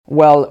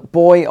Well,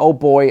 boy, oh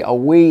boy, are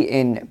we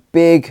in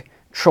big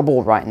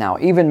trouble right now.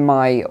 Even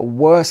my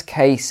worst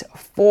case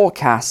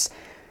forecasts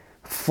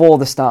for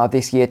the start of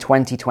this year,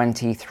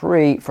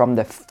 2023, from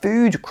the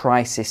food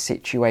crisis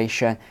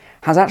situation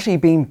has actually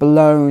been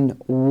blown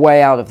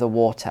way out of the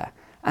water.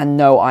 And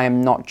no, I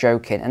am not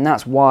joking. And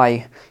that's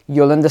why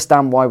you'll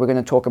understand why we're going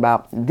to talk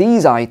about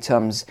these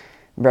items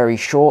very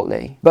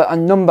shortly. But a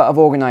number of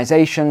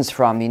organizations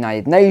from the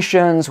United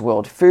Nations,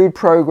 World Food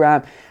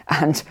Programme,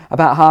 and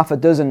about half a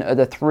dozen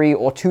other 3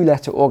 or 2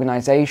 letter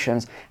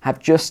organizations have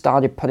just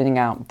started putting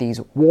out these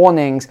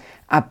warnings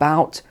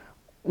about,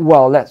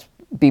 well, let's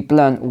be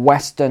blunt,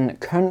 Western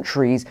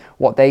countries,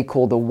 what they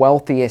call the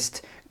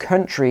wealthiest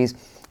countries,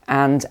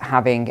 and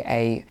having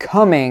a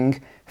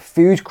coming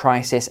food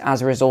crisis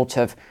as a result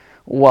of,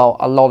 well,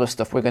 a lot of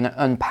stuff we're going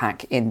to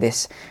unpack in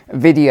this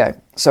video.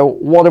 So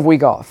what have we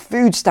got?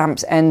 Food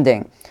stamps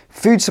ending,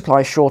 food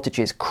supply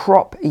shortages,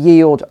 crop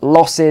yield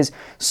losses,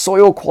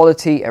 soil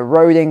quality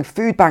eroding,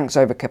 food banks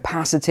over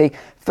capacity,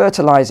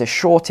 fertilizer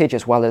shortage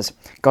as well as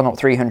gone up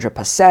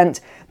 300%.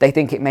 They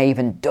think it may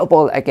even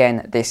double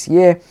again this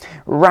year.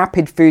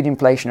 Rapid food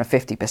inflation of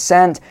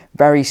 50%.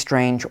 Very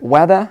strange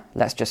weather.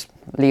 Let's just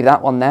leave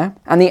that one there.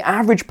 And the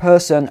average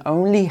person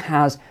only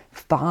has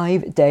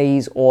 5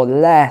 days or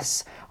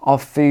less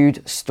of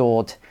food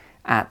stored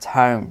at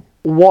home.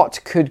 What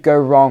could go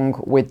wrong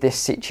with this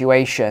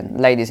situation,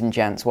 ladies and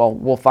gents? Well,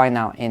 we'll find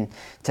out in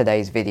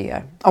today's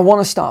video. I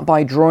want to start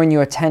by drawing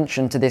your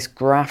attention to this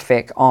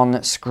graphic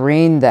on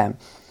screen then,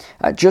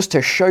 just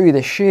to show you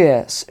the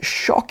sheer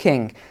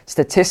shocking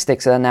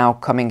statistics that are now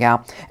coming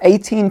out.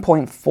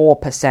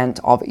 18.4%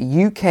 of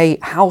UK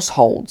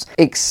households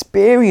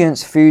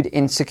experience food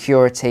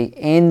insecurity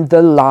in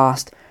the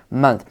last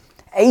month.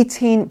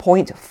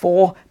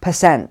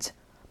 18.4%.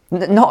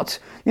 Not,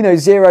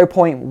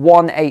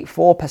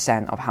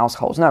 0.184% of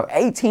households. No,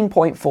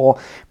 18.4%.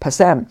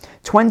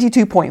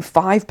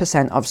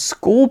 22.5% of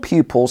school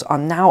pupils are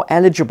now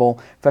eligible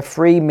for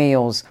free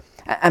meals.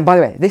 And by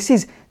the way, this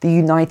is the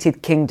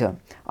United Kingdom.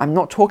 I'm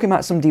not talking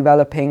about some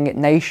developing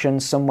nation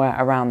somewhere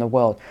around the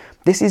world.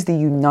 This is the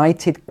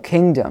United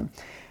Kingdom,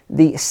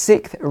 the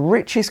 6th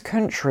richest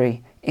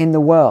country in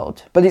the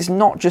world. But it's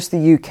not just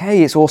the UK,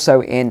 it's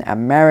also in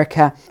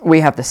America.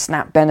 We have the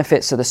SNAP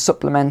benefits, so the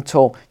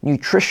Supplemental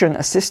Nutrition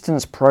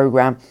Assistance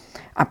Program,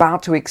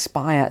 about to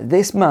expire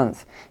this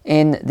month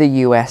in the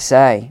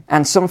USA.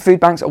 And some food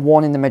banks are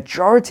warning the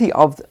majority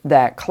of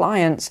their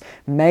clients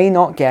may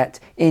not get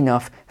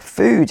enough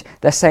food.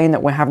 They're saying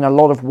that we're having a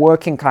lot of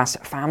working class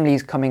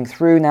families coming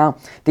through now.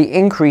 The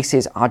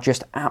increases are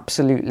just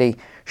absolutely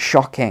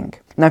shocking.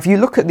 Now, if you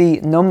look at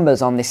the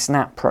numbers on this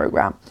SNAP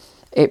program,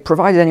 it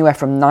provided anywhere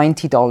from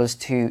 $90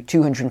 to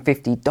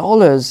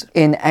 $250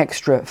 in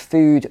extra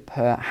food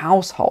per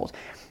household.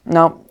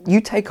 Now, you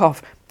take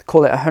off,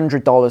 call it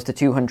 $100 to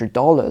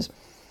 $200.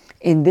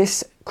 In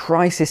this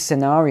crisis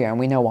scenario, and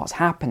we know what's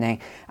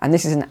happening, and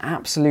this is an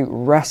absolute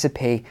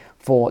recipe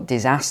for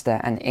disaster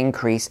and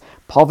increased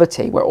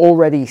poverty. We're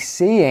already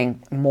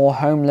seeing more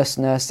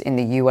homelessness in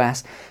the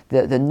US.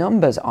 The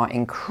numbers are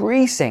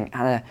increasing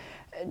at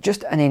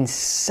just an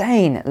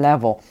insane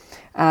level.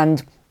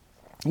 And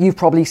you've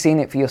probably seen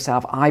it for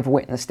yourself. I've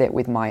witnessed it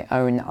with my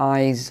own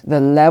eyes. The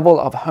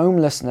level of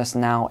homelessness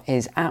now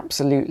is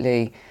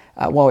absolutely,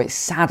 it's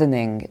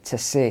saddening to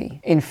see.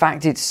 In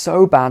fact, it's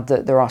so bad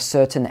that there are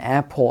certain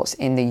airports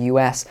in the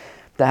US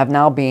that have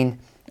now been,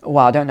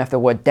 I don't know if the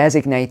word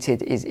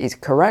designated is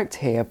correct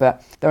here,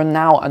 but there are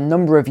now a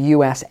number of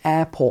US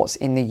airports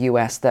in the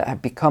US that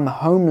have become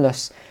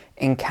homeless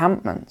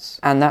encampments.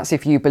 And that's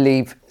if you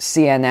believe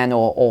CNN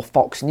or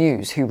Fox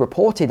News, who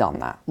reported on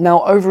that.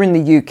 Now, over in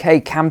the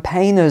UK,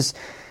 campaigners,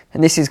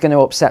 and this is going to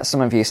upset some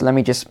of you, so let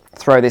me just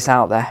throw this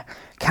out there.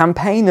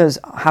 Campaigners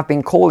have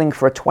been calling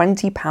for a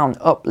 £20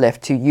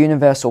 uplift to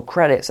universal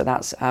credit, so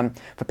that's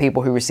for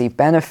people who receive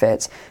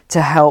benefits,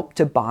 to help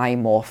to buy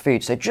more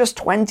food. So just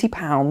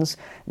 £20,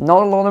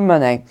 not a lot of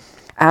money.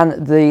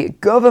 And the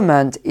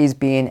government is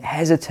being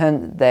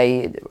hesitant.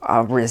 They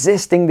are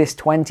resisting this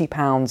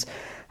 £20.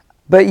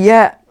 But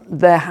yet,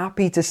 they're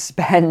happy to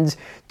spend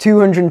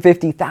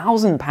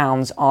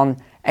 £250,000 on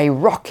a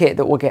rocket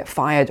that will get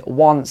fired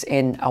once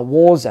in a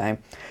war zone.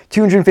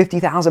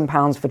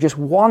 £250,000 for just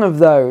one of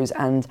those,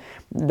 and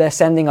they're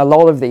sending a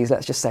lot of these,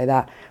 let's just say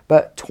that.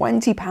 But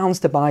 £20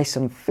 to buy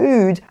some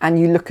food, and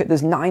you look at,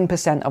 there's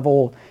 9% of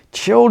all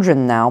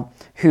children now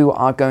who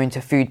are going to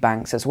food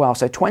banks as well.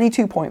 So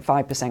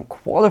 22.5%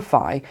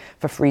 qualify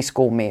for free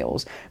school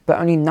meals, but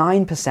only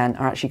 9%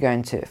 are actually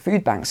going to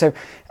food banks. So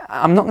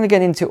I'm not going to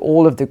get into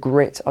all of the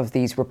grit of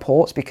these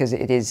reports because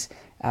it is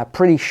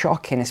pretty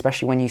shocking,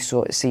 especially when you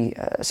sort of see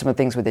some of the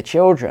things with the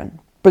children.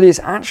 But it's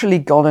actually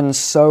gotten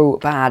so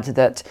bad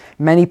that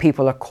many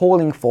people are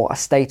calling for a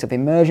state of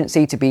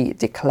emergency to be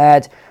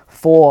declared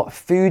for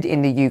food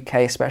in the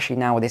UK, especially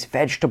now with this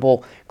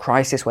vegetable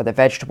crisis where the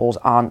vegetables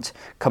aren't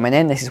coming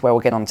in. This is where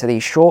we'll get onto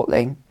these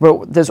shortly.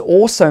 But there's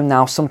also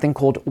now something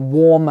called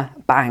warm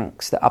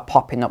banks that are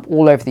popping up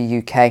all over the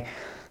UK.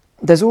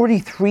 There's already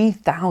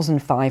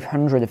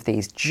 3,500 of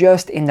these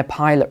just in the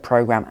pilot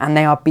program, and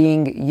they are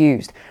being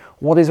used.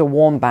 What is a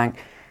warm bank?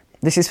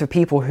 This is for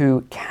people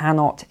who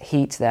cannot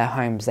heat their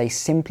homes. They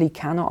simply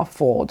cannot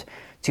afford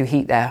to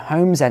heat their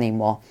homes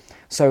anymore.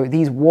 So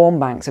these warm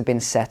banks have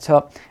been set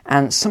up,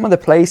 and some of the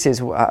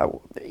places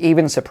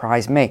even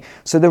surprised me.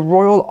 So the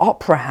Royal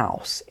Opera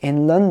House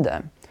in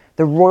London,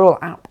 the Royal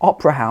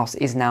Opera House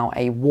is now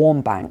a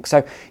warm bank.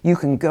 So you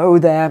can go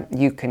there,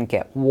 you can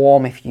get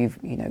warm if you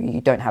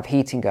don't have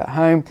heating at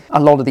home. A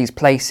lot of these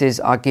places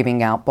are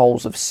giving out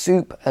bowls of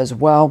soup as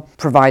well,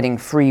 providing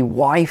free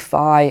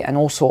Wi-Fi and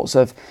all sorts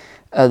of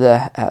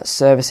other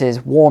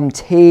services, warm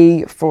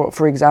tea,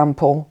 for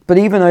example. But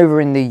even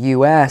over in the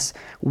US,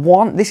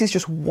 this is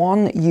just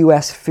one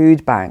US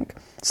food bank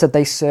said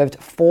they served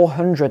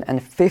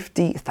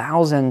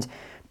 450,000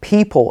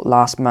 people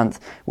last month,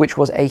 which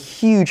was a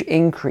huge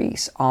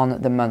increase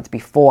on the month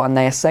before. And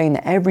they are saying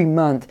that every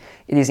month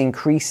it is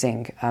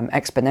increasing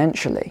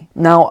exponentially.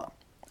 Now,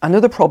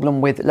 another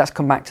problem with, let's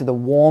come back to the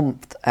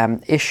warmth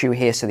issue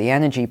here, so the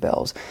energy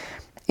bills.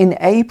 In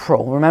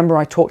April, remember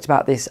I talked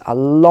about this a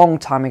long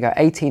time ago,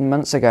 18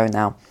 months ago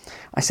now.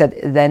 I said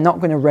they're not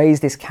going to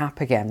raise this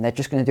cap again. They're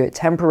just going to do it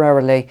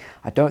temporarily.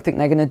 I don't think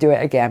they're going to do it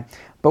again.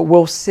 But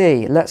we'll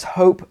see. Let's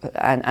hope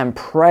and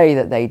pray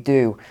that they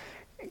do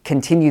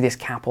continue this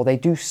cap, or they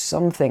do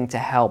something to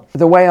help.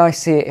 The way I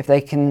see it, if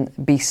they can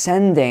be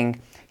sending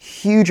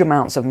huge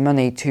amounts of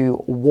money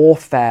to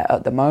warfare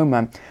at the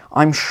moment,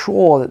 I'm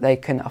sure that they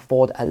can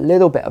afford a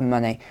little bit of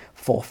money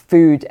for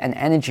food and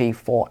energy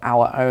for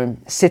our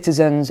own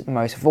citizens,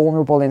 most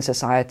vulnerable in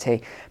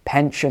society,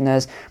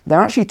 pensioners.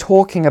 They're actually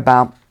talking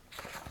about,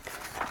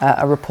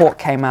 a report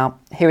came out,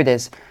 here it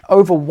is,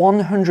 over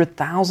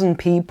 100,000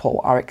 people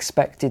are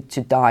expected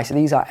to die. So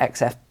these are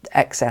excess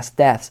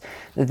deaths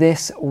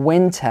this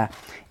winter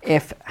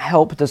if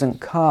help doesn't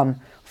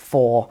come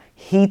for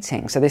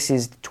heating. So this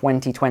is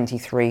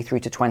 2023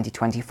 through to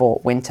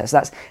 2024 winter. So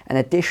that's an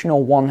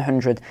additional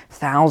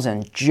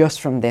 100,000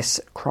 just from this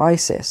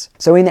crisis.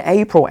 So in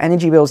April,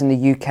 energy bills in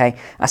the UK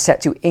are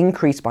set to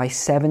increase by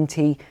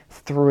 73%.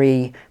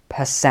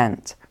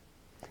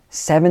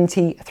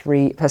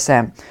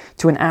 73%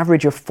 to an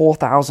average of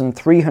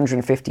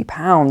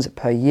 £4,350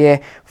 per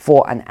year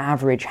for an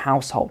average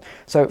household.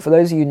 So for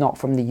those of you not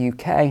from the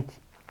UK,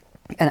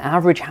 an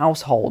average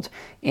household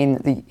in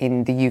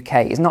the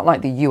UK is not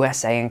like the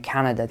USA and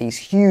Canada, these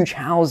huge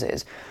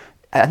houses.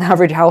 An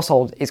average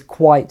household is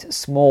quite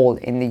small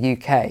in the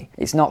UK.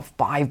 It's not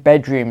 5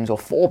 bedrooms or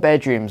 4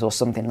 bedrooms or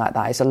something like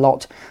that. It's a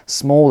lot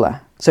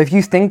smaller. So if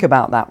you think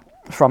about that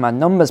from a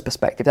numbers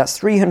perspective, that's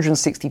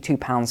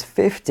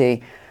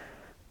 £362.50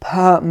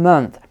 per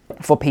month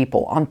for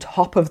people, on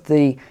top of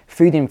the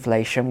food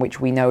inflation, which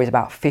we know is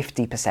about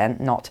 50%,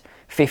 not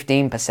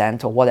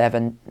 15% or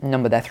whatever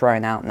number they're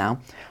throwing out now.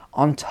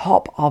 On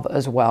top of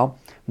as well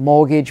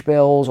mortgage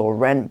bills or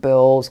rent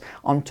bills,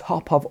 on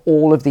top of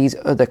all of these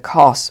other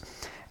costs.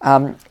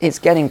 It's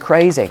getting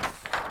crazy.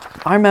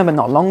 I remember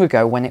not long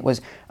ago when it was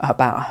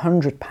about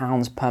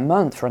 £100 per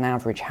month for an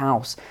average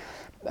house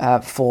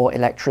for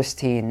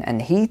electricity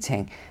and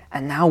heating,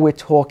 and now we're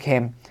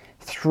talking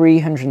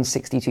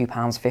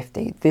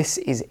 £362.50. This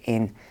is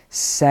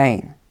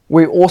insane.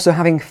 We're also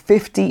having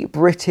 50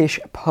 British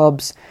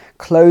pubs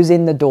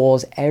closing the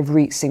doors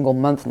every single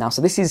month now.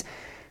 So this is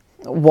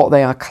what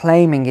they are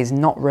claiming is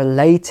not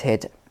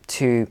related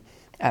to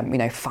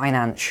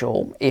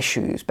financial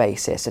issues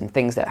basis and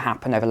things that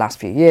happened over the last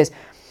few years.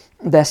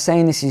 They're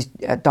saying this is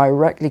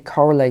directly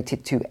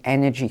correlated to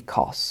energy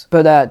costs.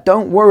 But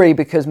don't worry,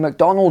 because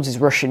McDonald's is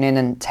rushing in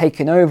and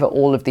taking over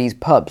all of these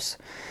pubs.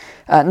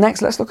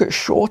 Next, let's look at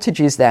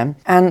shortages then.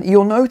 And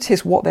you'll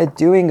notice what they're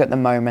doing at the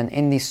moment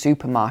in these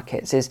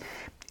supermarkets is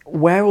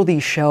where all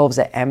these shelves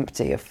are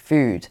empty of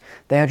food,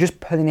 they are just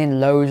putting in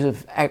loads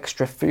of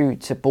extra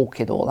food to bulk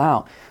it all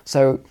out.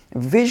 So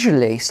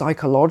visually,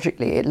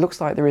 psychologically, it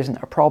looks like there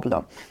isn't a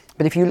problem.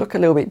 But if you look a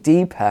little bit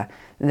deeper,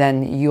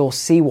 then you'll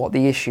see what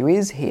the issue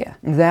is here.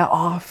 There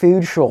are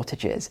food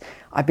shortages.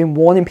 I've been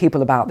warning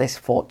people about this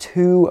for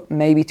 2,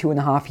 maybe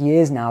 2.5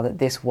 years now, that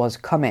this was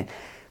coming.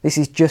 This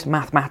is just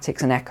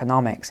mathematics and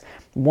economics.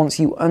 Once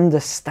you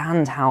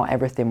understand how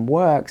everything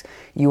works,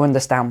 you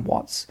understand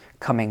what's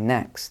coming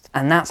next.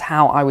 And that's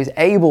how I was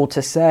able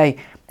to say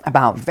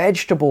about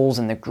vegetables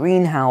and the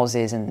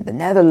greenhouses and the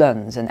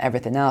Netherlands and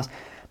everything else,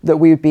 that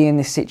we would be in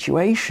this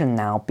situation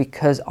now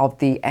because of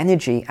the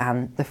energy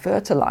and the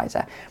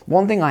fertilizer.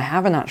 One thing I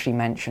haven't actually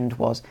mentioned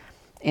was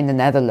in the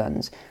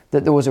Netherlands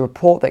that there was a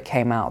report that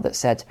came out that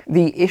said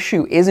the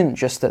issue isn't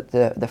just that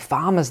the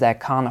farmers there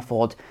can't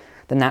afford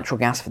the natural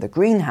gas for the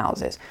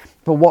greenhouses,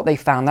 but what they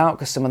found out,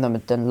 because some of them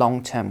had done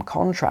long-term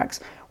contracts,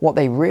 what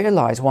they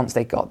realized once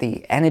they got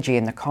the energy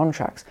in the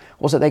contracts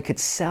was that they could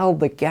sell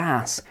the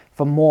gas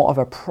for more of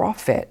a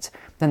profit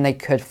than they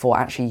could for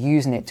actually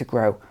using it to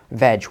grow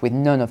veg with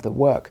none of the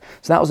work.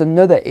 So that was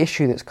another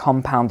issue that's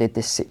compounded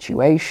this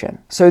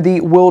situation. So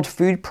the World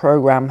Food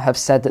Programme have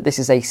said that this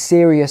is a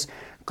serious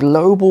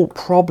global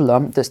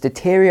problem that's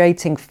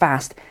deteriorating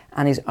fast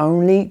and is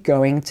only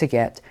going to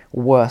get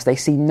worse. They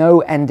see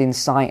no end in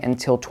sight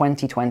until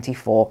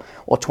 2024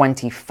 or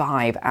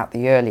 25 at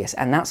the earliest,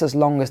 and that's as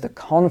long as the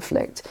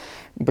conflict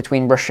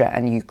between Russia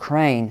and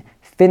Ukraine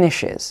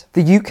finishes.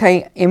 The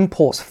UK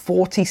imports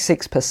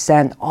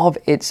 46% of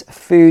its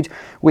food,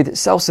 with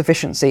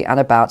self-sufficiency at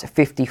about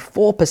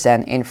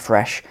 54% in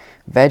fresh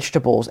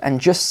vegetables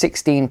and just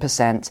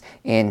 16%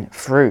 in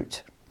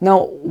fruit.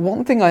 Now,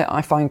 one thing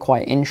I find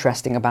quite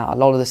interesting about a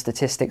lot of the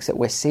statistics that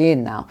we're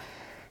seeing now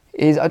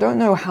is, I don't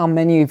know how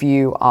many of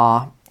you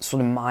are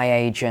sort of my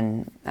age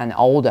and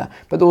older,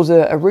 but there was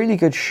a really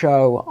good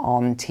show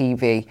on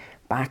TV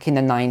back in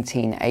the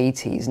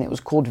 1980s, and it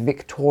was called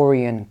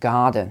Victorian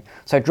Garden.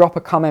 So drop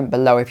a comment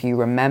below if you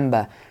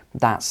remember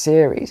that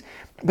series.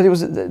 But it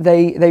was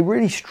they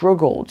really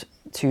struggled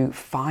to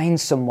find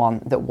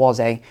someone that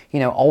was a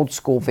old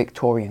school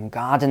Victorian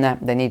gardener.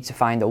 They needed to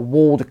find a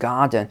walled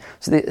garden.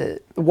 So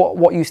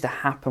what used to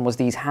happen was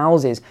these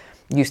houses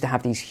used to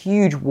have these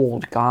huge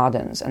walled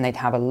gardens, and they'd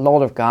have a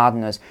lot of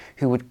gardeners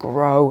who would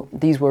grow.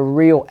 These were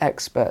real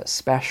expert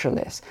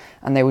specialists,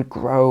 and they would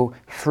grow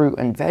fruit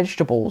and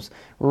vegetables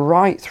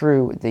right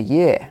through the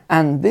year.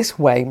 And this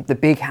way, the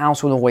big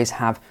house would always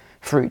have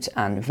fruit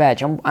and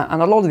veg, and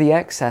a lot of the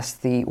excess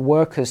the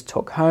workers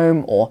took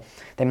home, or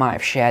they might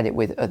have shared it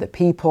with other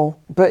people.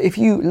 But if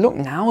you look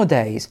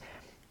nowadays,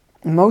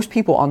 most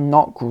people are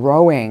not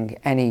growing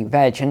any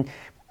veg,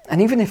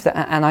 and even if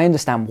and I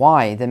understand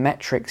why, the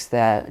metrics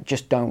there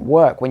just don't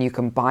work when you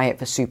can buy it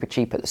for super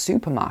cheap at the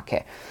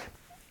supermarket,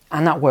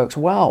 and that works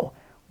well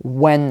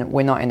when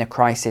we're not in a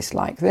crisis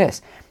like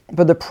this.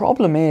 But the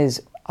problem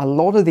is, a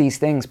lot of these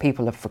things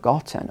people have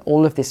forgotten.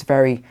 All of this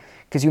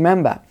because you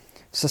remember,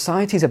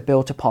 societies are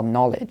built upon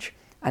knowledge,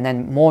 and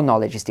then more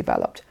knowledge is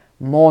developed,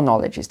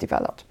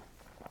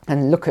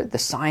 and look at the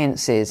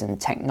sciences and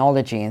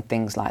technology and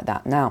things like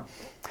that now.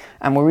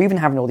 And we're even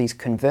having all these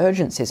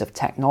convergences of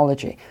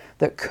technology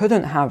that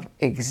couldn't have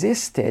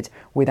existed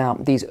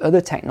without these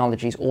other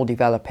technologies all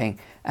developing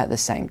at the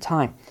same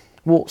time.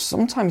 Well,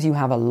 sometimes you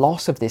have a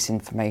loss of this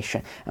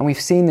information, and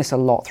we've seen this a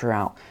lot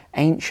throughout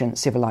ancient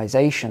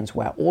civilizations,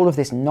 where all of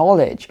this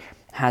knowledge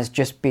has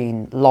just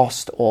been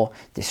lost or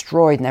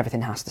destroyed, and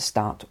everything has to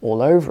start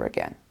all over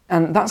again.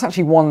 And that's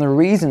actually one of the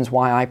reasons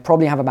why I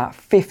probably have about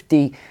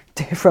 50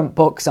 different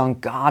books on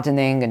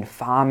gardening and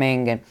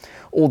farming and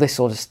all this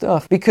sort of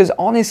stuff. Because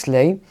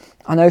honestly,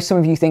 I know some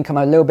of you think I'm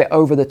a little bit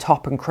over the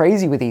top and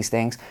crazy with these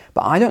things,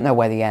 but I don't know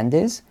where the end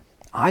is.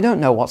 I don't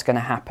know what's going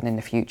to happen in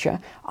the future.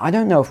 I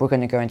don't know if we're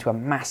going to go into a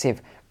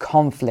massive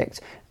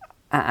conflict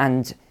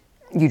and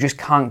you just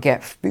can't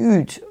get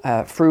food,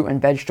 fruit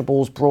and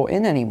vegetables brought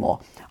in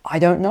anymore. I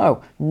don't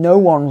know. No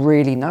one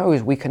really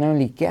knows. We can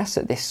only guess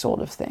at this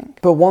sort of thing.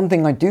 But one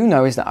thing I do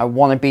know is that I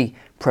want to be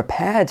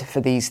prepared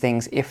for these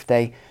things if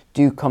they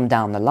do come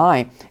down the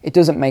line. It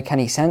doesn't make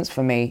any sense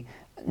for me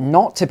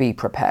not to be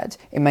prepared.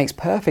 It makes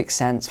perfect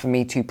sense for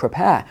me to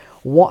prepare.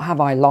 What have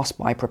I lost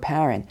by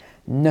preparing?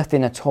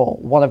 Nothing at all.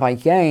 What have I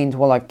gained?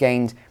 Well, I've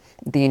gained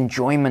the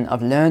enjoyment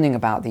of learning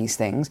about these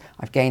things.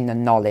 I've gained the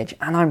knowledge,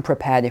 and I'm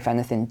prepared if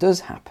anything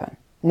does happen.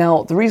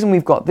 Now, the reason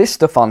we've got this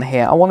stuff on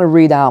here, I want to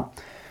read out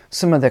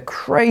some of the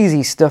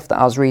crazy stuff that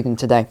I was reading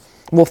today.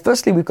 Well,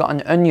 firstly, we've got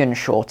an onion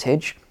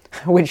shortage,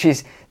 which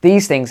is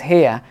these things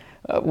here,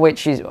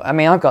 which is, I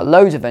mean, I've got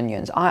loads of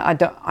onions.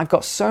 I've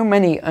got so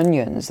many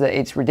onions that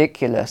it's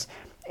ridiculous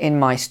in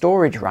my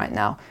storage right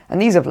now.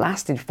 And these have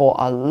lasted for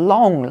a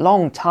long,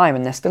 long time,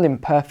 and they're still in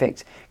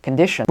perfect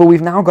condition. But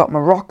we've now got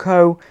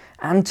Morocco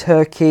and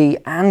Turkey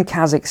and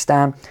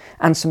Kazakhstan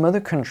and some other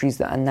countries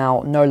that are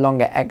now no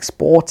longer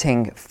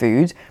exporting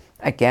food.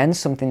 Again,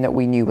 something that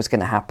we knew was going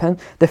to happen.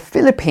 The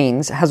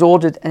Philippines has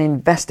ordered an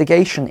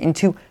investigation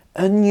into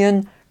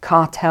onion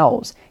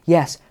cartels.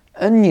 Yes,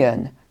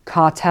 onion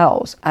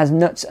cartels, as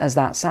nuts as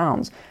that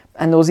sounds.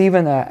 And there was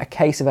even a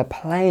case of a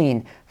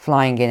plane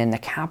flying in, and the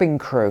cabin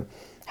crew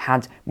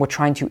were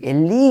trying to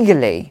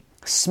illegally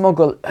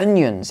smuggle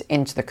onions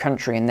into the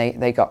country, and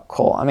they got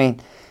caught. I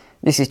mean,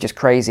 this is just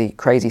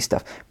crazy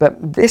stuff.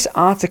 But this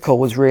article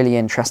was really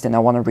interesting. I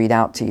want to read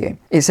out to you.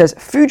 It says,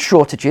 food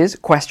shortages, ?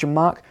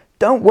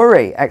 Don't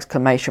worry, !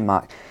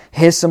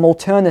 Here's some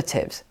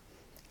alternatives.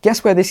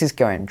 Guess where this is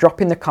going?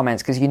 Drop in the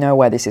comments because you know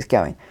where this is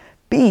going.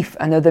 Beef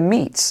and other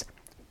meats.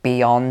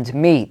 Beyond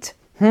Meat.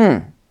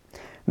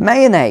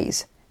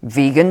 Mayonnaise.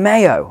 Vegan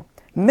mayo.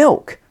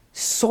 Milk.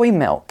 Soy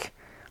milk.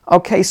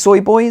 Okay,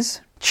 soy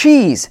boys.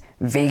 Cheese.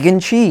 Vegan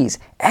cheese.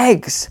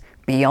 Eggs.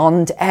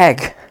 Beyond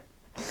Egg.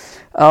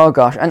 Oh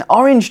gosh, and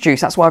orange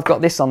juice. That's why I've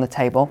got this on the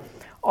table.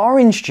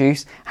 Orange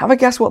juice, have a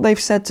guess what they've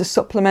said to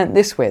supplement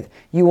this with.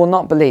 You will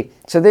not believe.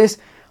 So this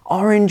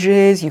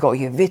oranges, you got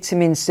your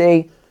vitamin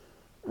C.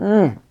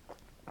 Oh,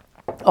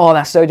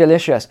 that's so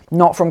delicious.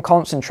 Not from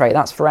concentrate,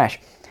 that's fresh.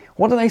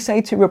 What do they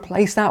say to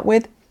replace that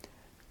with?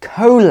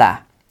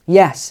 Cola.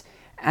 Yes,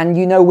 and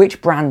you know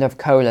which brand of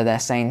cola they're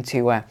saying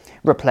to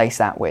replace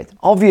that with.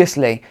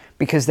 Obviously,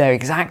 because they're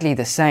exactly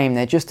the same.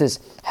 They're just as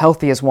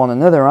healthy as one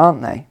another,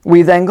 aren't they?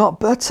 We then got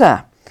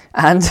butter.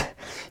 And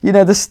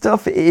The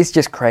stuff is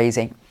just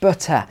crazy.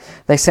 Butter.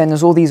 They send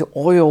us all these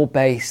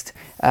oil-based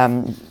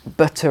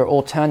butter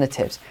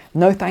alternatives.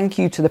 No thank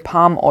you to the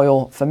palm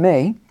oil for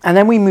me. And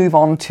then we move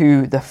on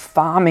to the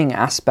farming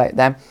aspect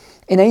there.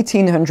 In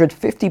 1800,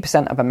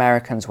 50% of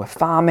Americans were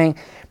farming.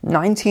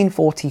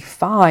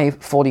 1945,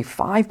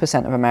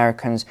 45% of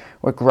Americans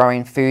were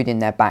growing food in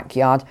their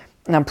backyard.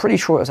 And I'm pretty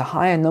sure it was a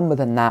higher number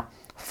than that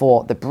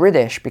for the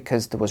British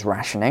because there was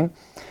rationing.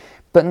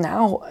 But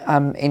now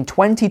in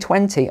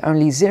 2020,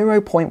 only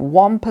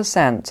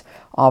 0.1%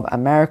 of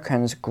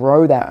Americans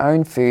grow their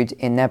own food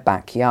in their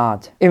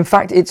backyard. In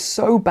fact, it's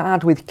so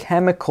bad with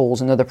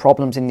chemicals and other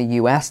problems in the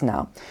US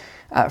now.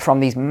 From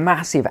these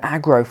massive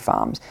agro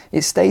farms.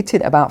 It's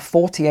stated about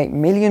 48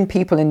 million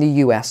people in the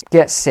US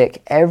get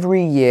sick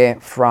every year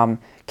from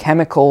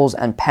chemicals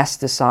and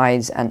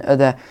pesticides and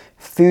other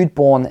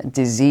foodborne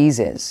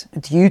diseases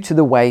due to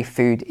the way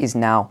food is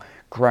now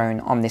grown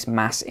on this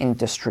mass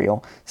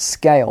industrial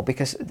scale,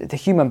 because the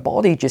human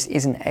body just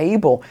isn't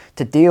able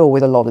to deal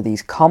with a lot of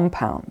these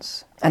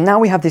compounds. And now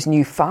we have this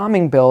new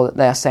farming bill that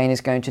they're saying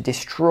is going to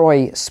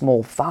destroy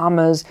small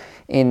farmers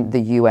in the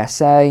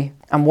USA.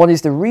 And what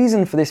is the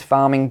reason for this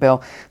farming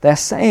bill? They're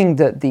saying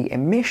that the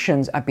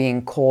emissions are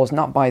being caused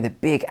not by the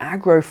big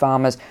agro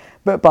farmers,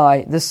 but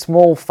by the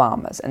small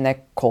farmers, and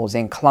they're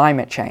causing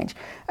climate change.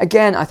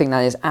 Again, I think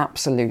that is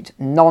absolute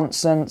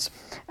nonsense,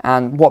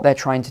 and what they're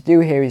trying to do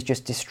here is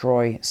just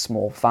destroy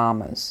small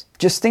farmers.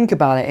 Just think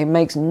about it, it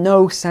makes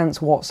no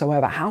sense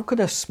whatsoever. How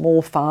could a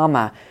small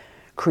farmer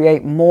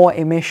create more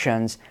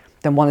emissions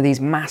than one of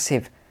these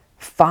massive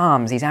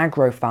farms, these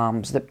agro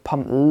farms that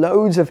pump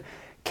loads of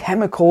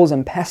chemicals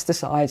and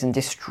pesticides and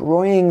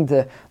destroying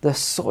the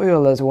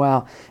soil as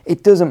well?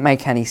 It doesn't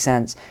make any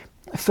sense.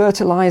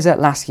 Fertilizer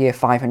last year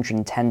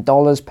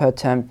 $510 per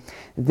ton,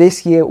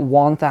 this year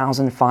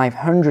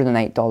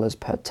 $1,508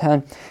 per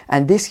ton,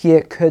 and this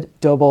year could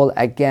double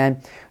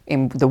again.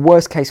 In the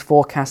worst case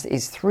forecast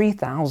is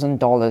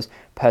 $3,000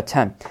 per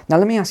ton. Now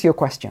let me ask you a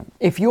question.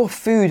 If your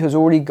food has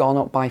already gone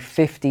up by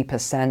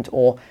 50%,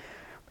 or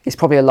it's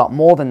probably a lot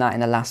more than that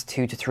in the last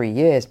 2 to 3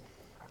 years,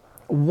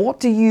 what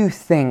do you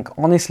think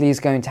honestly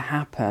is going to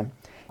happen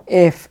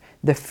if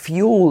the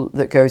fuel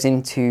that goes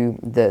into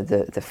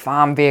the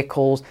farm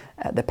vehicles,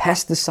 the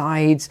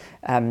pesticides,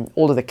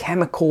 all of the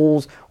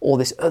chemicals, all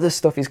this other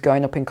stuff is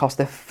going up in cost?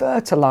 The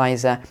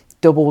fertilizer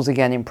doubles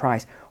again in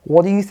price.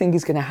 What do you think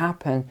is going to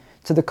happen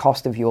to the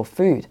cost of your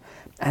food?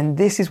 And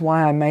this is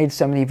why I made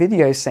so many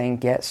videos saying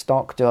get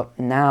stocked up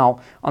now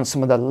on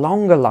some of the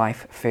longer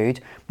life food.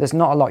 There's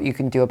not a lot you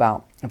can do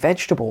about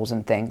vegetables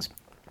and things,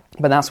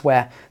 but that's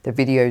where the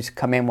videos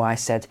come in, where I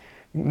said,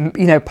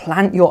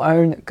 plant your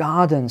own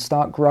garden,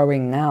 start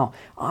growing now.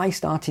 I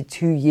started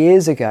 2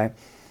 years ago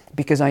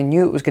because I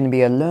knew it was going to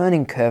be a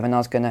learning curve and I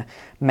was going to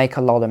make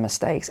a lot of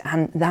mistakes.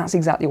 And that's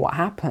exactly what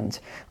happened.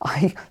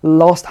 I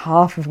lost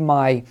half of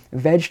my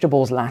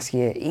vegetables last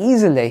year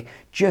easily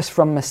just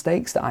from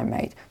mistakes that I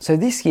made. So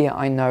this year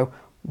I know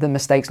the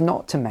mistakes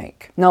not to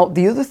make. Now,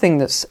 the other thing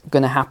that's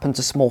going to happen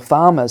to small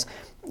farmers,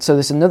 so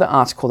there's another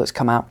article that's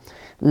come out,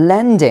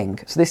 lending,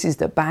 so this is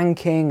the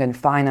banking and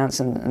finance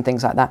and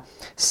things like that,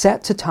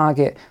 set to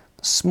target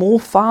small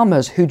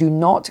farmers who do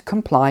not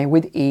comply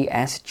with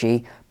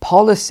ESG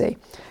policy.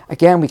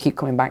 Again, we keep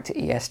coming back to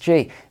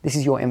ESG. This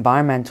is your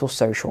environmental,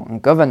 social, and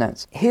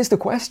governance. Here's the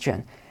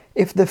question.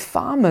 If the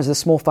farmers, the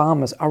small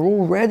farmers, are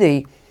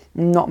already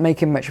not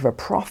making much of a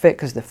profit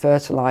because the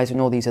fertilizer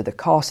and all these other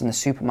costs and the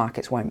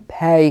supermarkets won't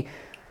pay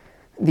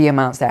the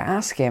amounts they're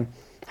asking,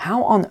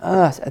 how on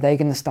earth are they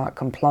going to start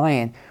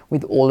complying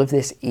with all of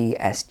this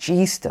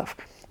ESG stuff?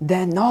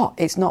 They're not.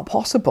 It's not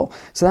possible.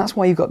 So that's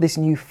why you've got this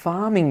new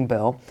farming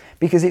bill,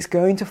 because it's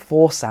going to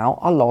force out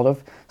a lot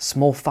of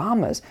small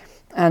farmers.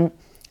 And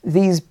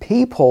these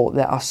people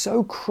that are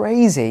so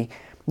crazy,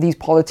 these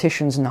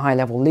politicians and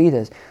high-level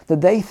leaders,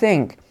 that they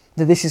think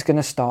that this is going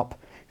to stop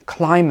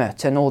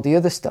climate and all the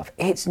other stuff.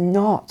 It's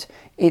not.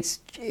 It's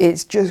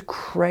just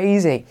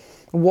crazy.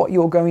 What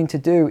you're going to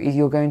do is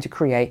you're going to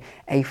create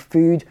a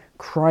food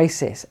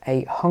crisis,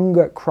 a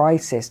hunger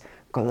crisis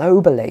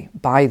globally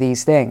by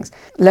these things.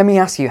 Let me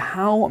ask you,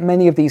 how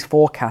many of these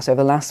forecasts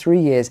over the last 3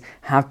 years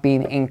have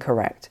been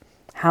incorrect?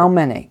 How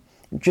many?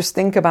 Just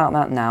think about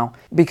that now,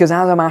 because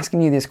as I'm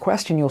asking you this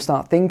question, you'll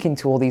start thinking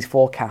to all these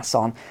forecasts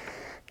on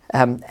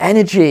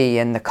energy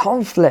and the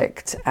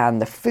conflict and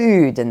the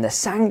food and the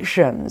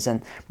sanctions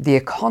and the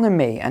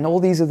economy and all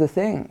these other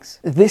things.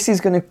 This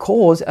is going to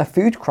cause a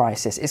food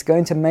crisis. It's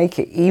going to make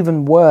it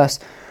even worse.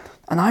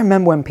 And I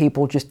remember when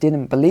people just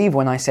didn't believe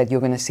when I said you're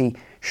going to see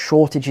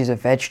shortages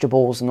of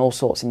vegetables and all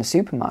sorts in the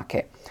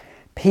supermarket.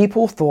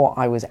 People thought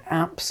I was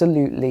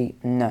absolutely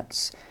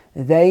nuts.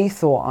 They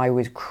thought I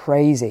was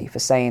crazy for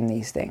saying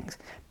these things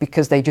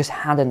because they just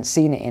hadn't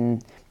seen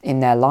it in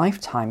their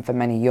lifetime for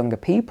many younger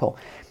people.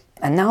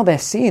 And now they're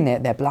seeing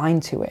it, they're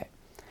blind to it.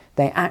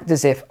 They act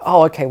as if,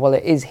 oh, okay, well,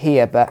 it is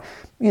here, but,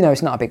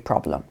 it's not a big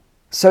problem.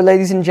 So,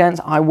 ladies and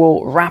gents, I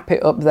will wrap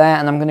it up there,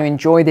 and I'm going to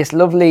enjoy this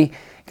lovely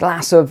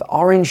glass of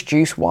orange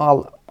juice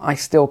while I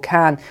still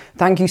can.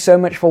 Thank you so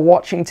much for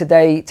watching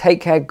today.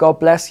 Take care. God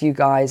bless you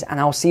guys. And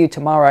I'll see you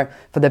tomorrow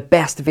for the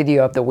best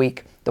video of the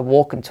week, the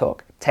walk and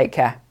talk. Take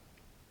care.